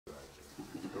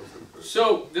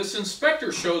So this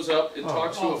inspector shows up and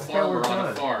talks to a farmer on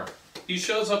a farm. He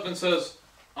shows up and says,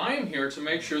 I am here to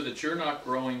make sure that you're not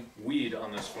growing weed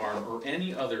on this farm or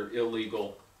any other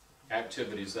illegal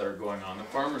activities that are going on. The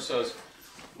farmer says,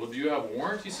 well, do you have a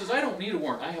warrant? He says, I don't need a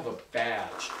warrant. I have a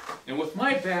badge. And with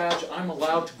my badge, I'm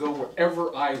allowed to go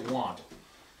wherever I want.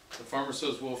 The farmer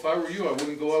says, well, if I were you, I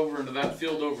wouldn't go over into that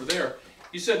field over there.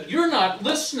 He said, you're not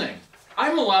listening.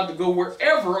 I'm allowed to go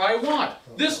wherever I want.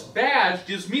 This badge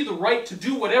gives me the right to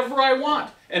do whatever I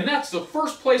want. And that's the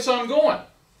first place I'm going.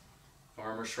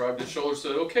 Farmer shrugged his shoulders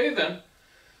and said, okay then.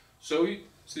 So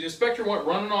the inspector went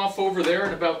running off over there,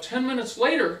 and about 10 minutes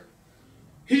later,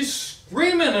 he's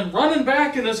screaming and running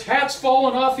back, and his hat's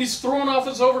falling off. He's throwing off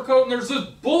his overcoat, and there's this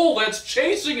bull that's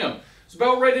chasing him. He's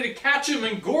about ready to catch him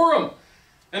and gore him.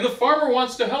 And the farmer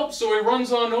wants to help, so he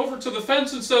runs on over to the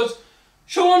fence and says,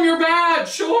 show him your badge!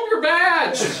 Show him your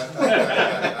badge!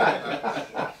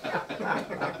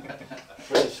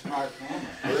 Pretty smart farmer.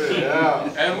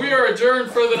 Yeah. And we are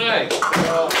adjourned for the night.